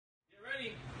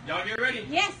Y'all get ready?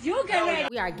 Yes, you get ready.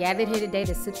 We are gathered here today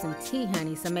to sip some tea,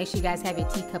 honey. So make sure you guys have your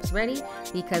teacups ready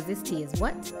because this tea is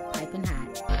what? Piping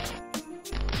hot.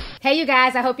 Hey you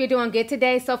guys, I hope you're doing good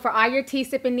today. So for all your tea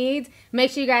sipping needs,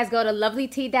 make sure you guys go to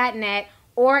lovelyti.net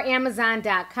or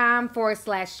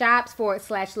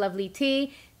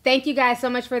amazon.com/shops/lovelytea. Thank you guys so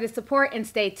much for the support and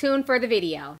stay tuned for the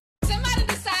video. Somebody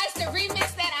decides to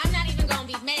remix that, I'm not even gonna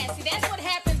be mad. See, that's what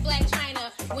happens, Blac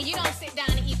Chyna, when you don't sit down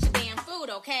and eat your damn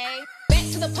food, okay? Back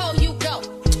to the pole you go.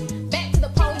 Back to the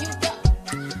pole you go.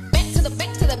 Back to the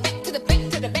back to the back to the back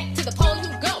to the back to the pole you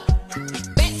go.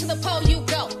 Back to the pole you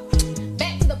go.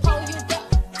 Back to the pole you go.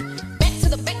 Back to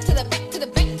the back to the back to the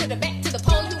back to the back to the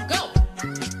pole you go.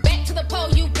 Back to the pole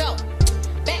you go.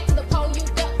 Back to the pole you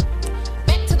go.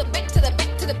 Back to the back to the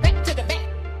back to the back to the back.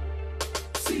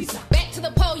 Back to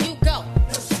the pole you go.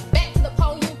 Back to the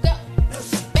pole you go.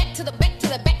 Back to the back to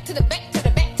the back to the back to the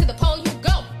back to the pole you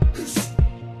go.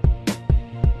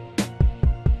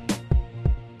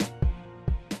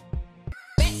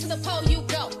 Back to the pole you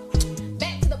go.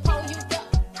 Back to the pole you go.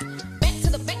 Back to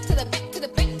the back to the back to the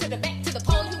back to the back to the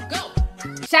pole you go.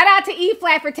 Shout out to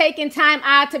E-Flat for taking time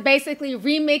out to basically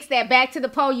remix that Back to the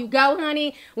Pole You Go,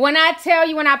 honey. When I tell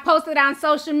you, when I posted on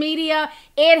social media,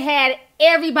 it had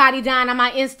everybody down on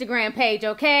my Instagram page,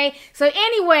 okay? So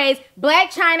anyways, Blac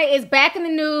Chyna is back in the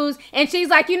news, and she's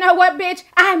like, you know what, bitch?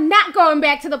 I'm not going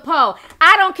back to the pole.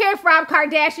 I don't care if Rob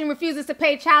Kardashian refuses to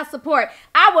pay child support.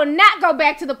 I will not go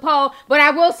back to the pole, but I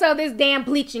will sell this damn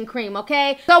bleaching cream,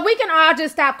 okay? So we can all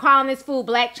just stop calling this fool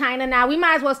Blac Chyna now. We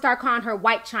might as well start calling her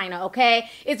White Chyna,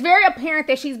 okay? It's very apparent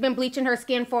that she's been bleaching her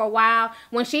skin for a while.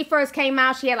 When she first came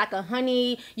out, she had like a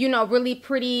honey, you know, really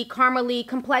pretty caramely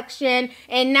complexion,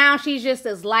 and now she's just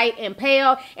as light and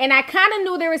pale. And I kind of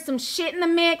knew there was some shit in the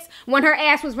mix when her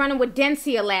ass was running with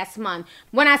Densea last month.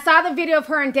 When I saw the video of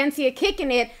her and Densea kicking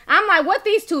it, I'm like, what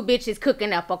these two bitches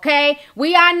cooking up, okay?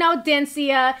 We all know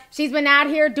Densea. She's been out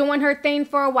here doing her thing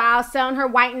for a while, selling her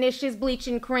White Nicious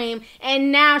bleaching cream,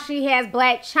 and now she has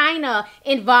Blac Chyna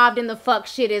involved in the fuck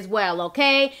shit as well,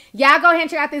 okay? Y'all go ahead and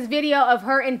check out this video of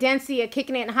her and Densea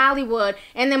kicking it in Hollywood,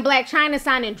 and then Blac Chyna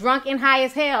sounding drunk and high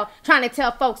as hell trying to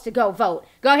tell folks to go vote.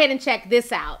 Go ahead and check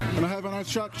this out. Can I have a nice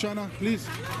shot, Chyna, please?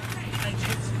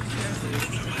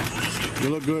 You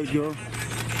look good, girl.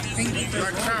 Thank you.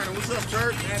 Blac Chyna, what's up,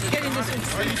 church?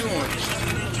 How you doing?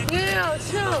 Yeah,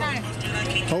 chill.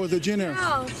 How was the dinner?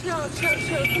 Oh, chill.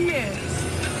 Come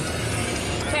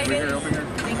here. Over here.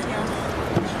 Thank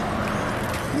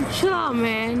you. Chill,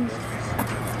 man.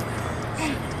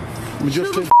 We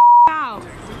just Chill the out.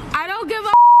 I don't give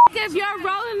a if you're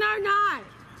rolling or not.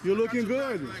 You're looking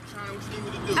good. Blac Chyna, what you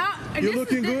need me to do? You're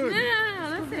looking good.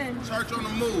 No, listen. Church on the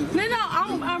move. No,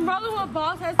 I'm rolling with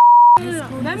boss. That's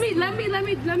Let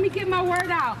me get my word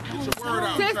out. Get your word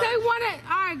out, Since church. they want it,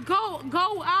 all right,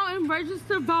 go out and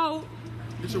register vote.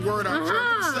 Get your word out,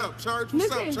 church. What's up, church?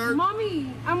 What's up, church?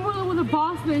 Mommy, I'm rolling with a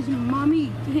boss bitch.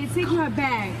 Mommy, take my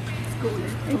bag.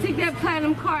 And take that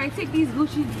platinum card. And take these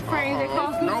Gucci frames that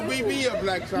cost me. Don't beat me up,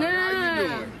 Blac Chyna. How you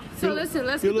doing? So listen,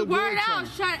 let's you get the look word good, out.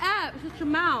 son. Shut up. Shut your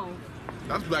mouth.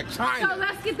 That's Blac Chyna. So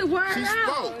let's get the word She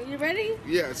out. spoke. You ready?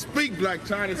 Yeah, speak, Blac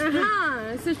Chyna, speak.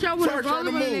 Since y'all want to Church roll on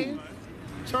the with move. it,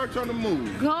 Church on the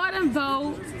move. go out and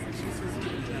vote.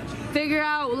 Figure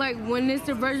out like when is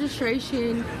the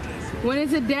registration, when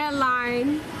is the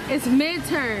deadline. It's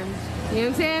midterms. You know what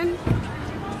I'm saying?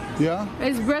 Yeah?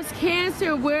 It's breast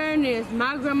cancer awareness.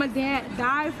 My grandma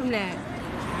died from that.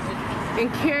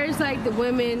 Encourage like the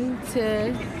women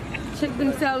to check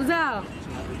themselves out.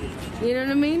 You know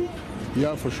what I mean?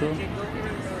 Yeah, for sure. You know what I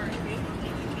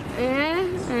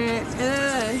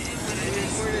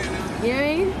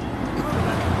mean?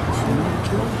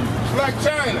 Blac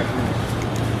Chyna.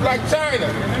 Blac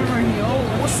Chyna.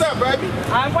 What's up, baby?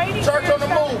 I'm waiting. Church on the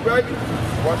move, baby.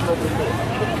 Watch her open the door.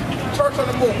 Church on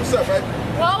the move. What's up, baby?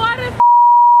 Go out and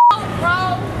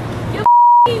bro. Your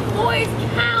voice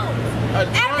counts.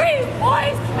 Every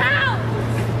voice counts.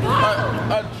 Go.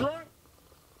 A drunk.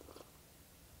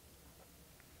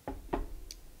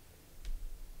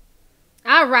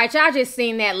 All right, y'all just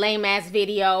seen that lame ass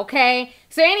video, okay?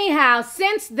 So anyhow,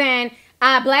 since then,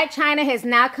 Blac Chyna has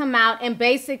now come out and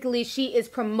basically she is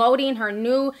promoting her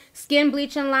new skin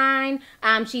bleaching line.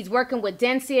 She's working with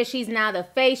Densea. She's now the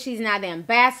face. She's now the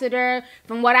ambassador.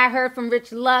 From what I heard from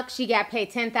Rich Luck, she got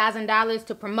paid $10,000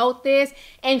 to promote this.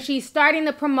 And she's starting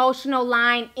the promotional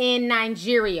line in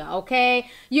Nigeria, okay?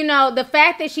 You know, the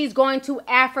fact that she's going to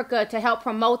Africa to help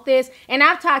promote this, and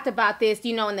I've talked about this,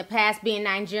 you know, in the past being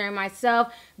Nigerian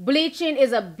myself, bleaching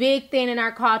is a big thing in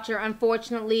our culture,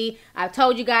 unfortunately. I've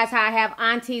told you guys how I have have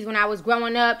aunties when I was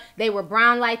growing up, they were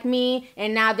brown like me,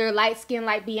 and now they're light skinned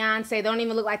like Beyonce. They don't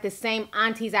even look like the same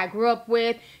aunties I grew up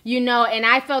with, you know, and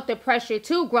I felt the pressure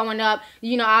too growing up,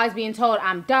 you know, I was being told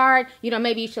I'm dark, you know,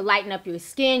 maybe you should lighten up your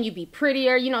skin, you be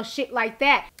prettier, you know, shit like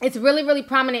that. It's really, really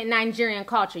prominent in Nigerian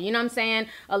culture, you know what I'm saying?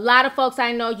 A lot of folks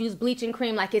I know use bleaching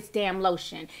cream like it's damn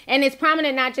lotion. And it's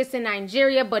prominent not just in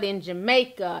Nigeria, but in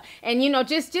Jamaica. And, you know,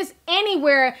 just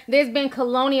anywhere there's been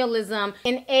colonialism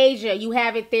in Asia, you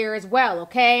have it there as well,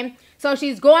 okay? So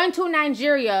she's going to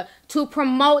Nigeria to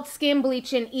promote skin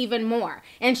bleaching even more.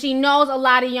 And she knows a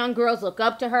lot of young girls look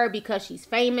up to her because she's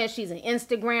famous. She's an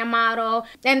Instagram model.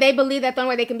 And they believe that the only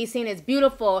way they can be seen as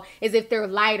beautiful is if they're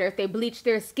lighter. If they bleach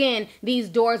their skin, these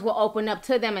doors will open up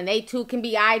to them and they too can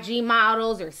be IG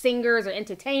models or singers or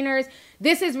entertainers.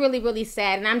 This is really, really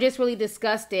sad. And I'm just really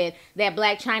disgusted that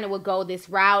Blac Chyna would go this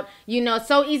route. You know, it's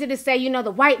so easy to say, you know, the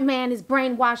white man has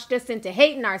brainwashed us into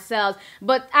hating ourselves.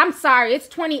 But I'm sorry, it's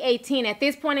 2018. At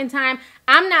this point in time,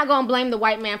 I'm not going to blame the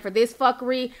white man for this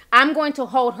fuckery. I'm going to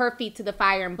hold her feet to the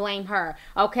fire and blame her,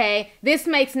 okay? This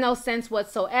makes no sense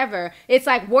whatsoever. It's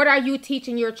like, what are you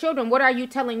teaching your children? What are you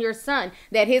telling your son?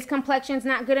 That his complexion's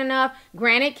not good enough?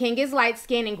 Granted, King is light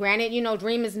skinned, and granted, you know,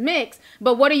 Dream is mixed.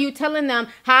 But what are you telling them?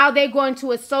 How are they going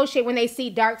to associate when they see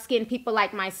dark-skinned people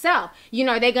like myself? You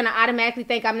know, are they going to automatically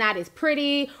think I'm not as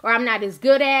pretty or I'm not as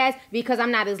good as because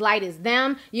I'm not as light as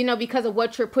them, you know, because of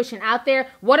what you're pushing out there?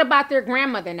 What about their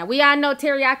grandmother? Now, we all know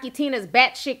Teriyaki Tina's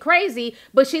batshit crazy,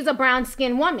 but she's a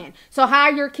brown-skinned woman. So how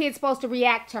are your kids supposed to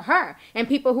react to her and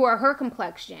people who are her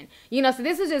complexion? You know, so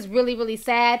this is just really, really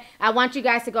sad. I want you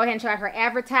guys to go ahead and check out her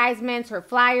advertisements, her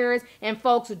flyers, and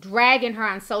folks dragging her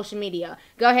on social media.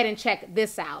 Go ahead and check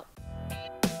this out.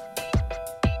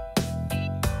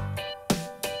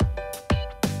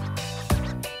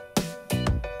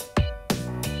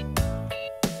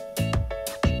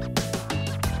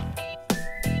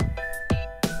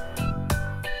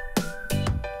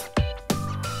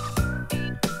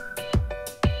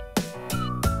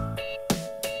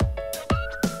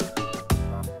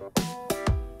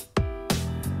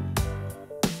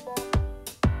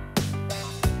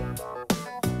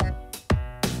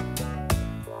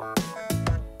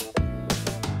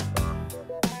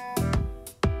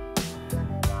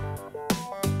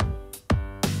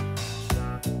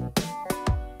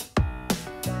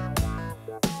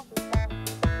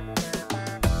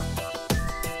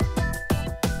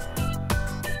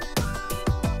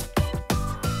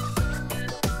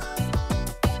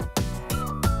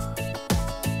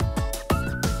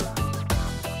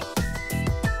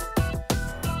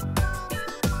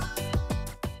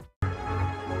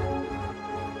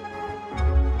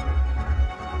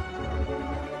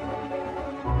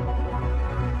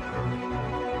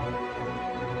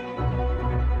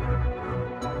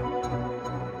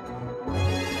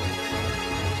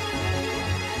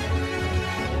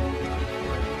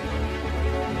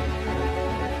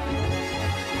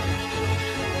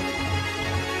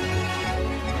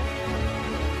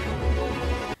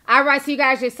 All right, so you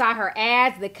guys just saw her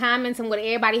ads, the comments, and what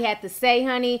everybody had to say,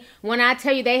 honey. When I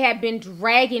tell you they have been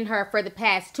dragging her for the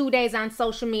past 2 days on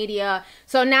social media.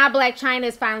 So now Blac Chyna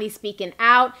is finally speaking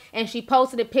out, and she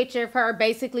posted a picture of her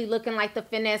basically looking like the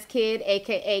finesse kid,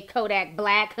 aka Kodak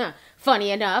Black.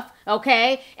 Funny enough,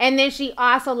 okay? And then she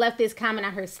also left this comment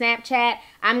on her Snapchat.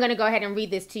 I'm going to go ahead and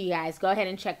read this to you guys. Go ahead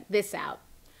and check this out.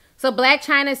 So Blac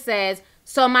Chyna says,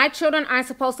 so my children aren't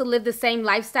supposed to live the same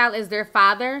lifestyle as their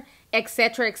father,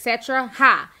 etc., etc.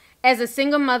 Ha! As a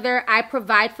single mother, I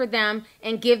provide for them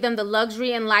and give them the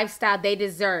luxury and lifestyle they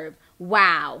deserve.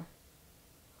 Wow.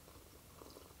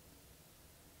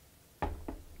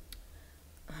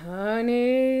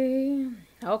 Honey.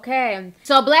 Okay.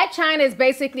 So Blac Chyna is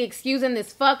basically excusing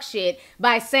this fuck shit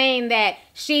by saying that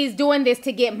she's doing this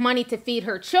to get money to feed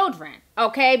her children.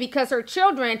 Okay, because her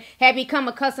children have become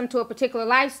accustomed to a particular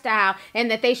lifestyle and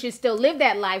that they should still live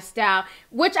that lifestyle,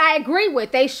 which I agree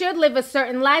with. They should live a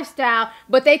certain lifestyle,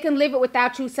 but they can live it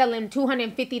without you selling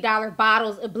 $250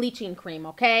 bottles of bleaching cream,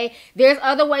 okay? There's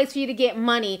other ways for you to get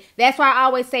money. That's why I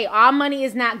always say all money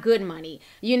is not good money,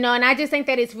 you know, and I just think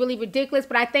that it's really ridiculous.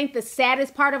 But I think the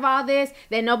saddest part of all this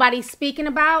that nobody's speaking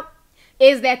about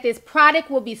is that this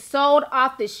product will be sold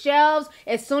off the shelves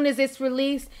as soon as it's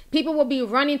released. People will be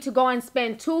running to go and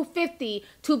spend $250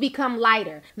 to become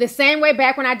lighter. The same way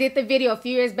back when I did the video a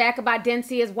few years back about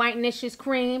Densia's Whitenicious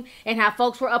cream and how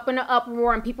folks were up in an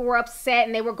uproar and people were upset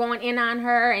and they were going in on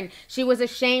her and she was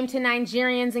ashamed to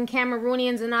Nigerians and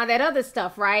Cameroonians and all that other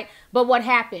stuff, right? But what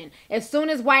happened? As soon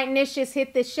as Whitenicious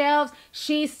hit the shelves,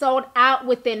 she sold out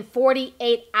within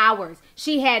 48 hours.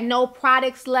 She had no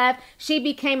products left. She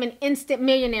became an instant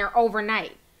millionaire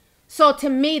overnight. So to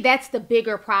me, that's the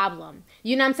bigger problem.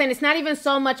 You know what I'm saying? It's not even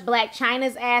so much Blac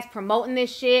Chyna's ass promoting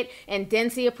this shit and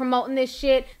Densea promoting this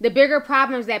shit. The bigger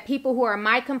problem is that people who are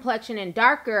my complexion and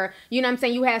darker, you know what I'm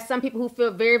saying? You have some people who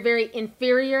feel very, very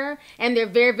inferior and they're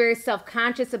very, very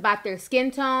self-conscious about their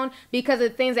skin tone because of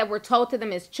the things that were told to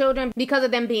them as children, because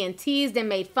of them being teased and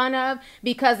made fun of,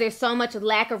 because there's so much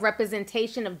lack of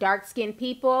representation of dark-skinned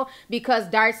people, because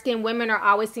dark-skinned women are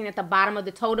always seen at the bottom of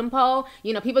the totem pole.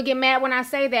 You know, people get mad when I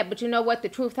say that, but you know what? The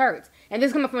truth hurts. And this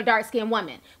is coming from a dark-skinned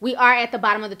woman. We are at the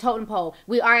bottom of the totem pole.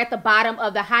 We are at the bottom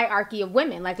of the hierarchy of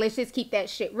women. Like, let's just keep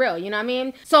that shit real. You know what I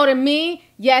mean? So to me,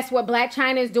 yes, what Blac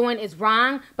Chyna is doing is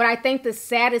wrong, but I think the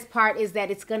saddest part is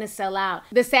that it's gonna sell out.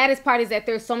 The saddest part is that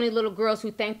there's so many little girls who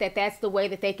think that that's the way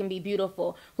that they can be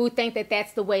beautiful, who think that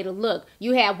that's the way to look.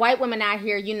 You have white women out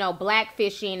here, you know,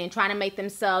 blackfishing and trying to make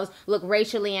themselves look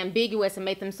racially ambiguous and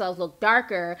make themselves look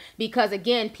darker because,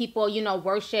 again, people, you know,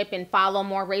 worship and follow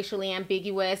more racially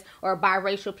ambiguous or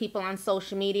biracial people on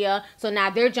social media. So now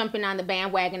they're jumping on the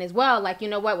bandwagon as well. Like, you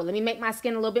know what? Well, let me make my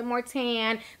skin a little bit more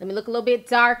tan. Let me look a little bit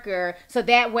darker. So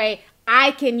that way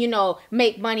I can, you know,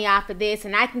 make money off of this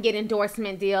and I can get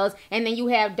endorsement deals. And then you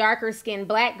have darker skinned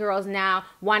black girls now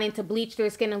wanting to bleach their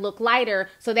skin and look lighter.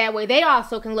 So that way they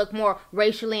also can look more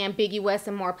racially ambiguous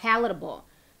and more palatable.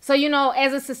 So, you know,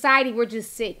 as a society, we're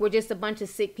just sick. We're just a bunch of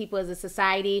sick people as a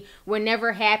society. We're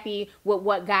never happy with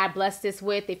what God blessed us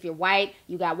with. If you're white,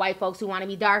 you got white folks who want to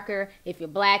be darker. If you're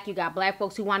black, you got black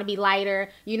folks who want to be lighter.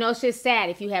 You know, it's just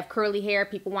sad. If you have curly hair,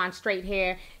 people want straight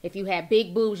hair. If you have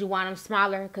big boobs, you want them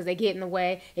smaller because they get in the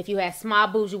way. If you have small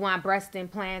boobs, you want breast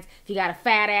implants. If you got a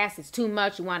fat ass, it's too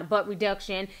much, you want a butt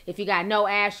reduction. If you got no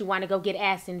ass, you want to go get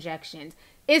ass injections.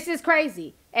 It's just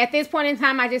crazy. At this point in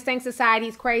time, I just think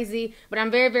society's crazy, but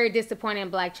I'm very, very disappointed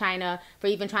in Blac Chyna for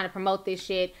even trying to promote this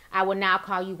shit. I will now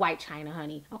call you White Chyna,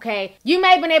 honey, okay? You may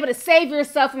have been able to save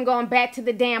yourself from going back to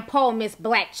the damn pole, Miss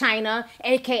Blac Chyna,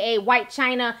 aka White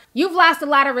Chyna. You've lost a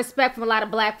lot of respect from a lot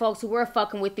of black folks who were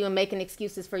fucking with you and making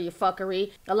excuses for your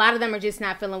fuckery. A lot of them are just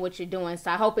not feeling what you're doing,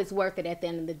 so I hope it's worth it at the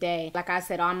end of the day. Like I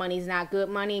said, all money's not good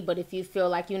money, but if you feel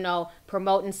like, you know,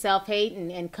 promoting self-hate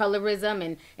and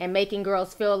colorism and making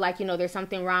girls feel like, you know, there's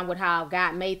something wrong with how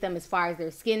God made them as far as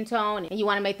their skin tone, and you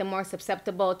want to make them more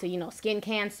susceptible to, you know, skin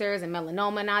cancers and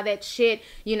melanoma and all that shit,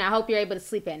 you know, I hope you're able to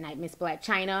sleep at night, Miss Blac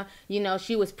Chyna. You know,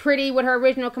 she was pretty with her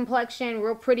original complexion,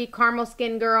 real pretty caramel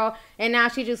skin girl, and now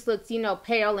she just looks, you know,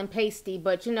 pale and pasty,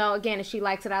 but, you know, again, if she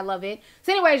likes it, I love it.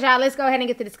 So anyways, y'all, let's go ahead and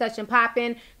get the discussion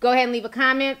popping. Go ahead and leave a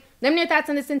comment. Let me know your thoughts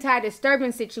on this entire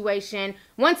disturbing situation.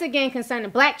 Once again,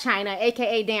 concerning Blac Chyna,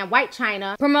 aka damn White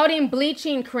Chyna, promoting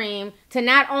bleaching cream to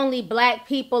not only black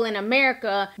people in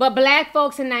America, but black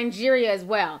folks in Nigeria as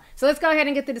well. So let's go ahead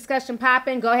and get the discussion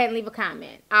popping. Go ahead and leave a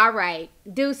comment. All right,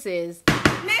 deuces.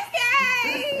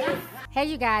 Hey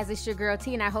you guys, it's your girl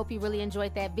T, and I hope you really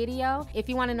enjoyed that video. If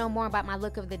you want to know more about my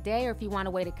look of the day, or if you want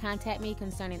a way to contact me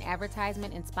concerning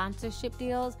advertisement and sponsorship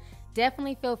deals,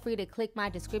 definitely feel free to click my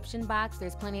description box.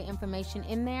 There's plenty of information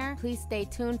in there. Please stay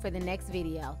tuned for the next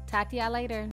video. Talk to y'all later.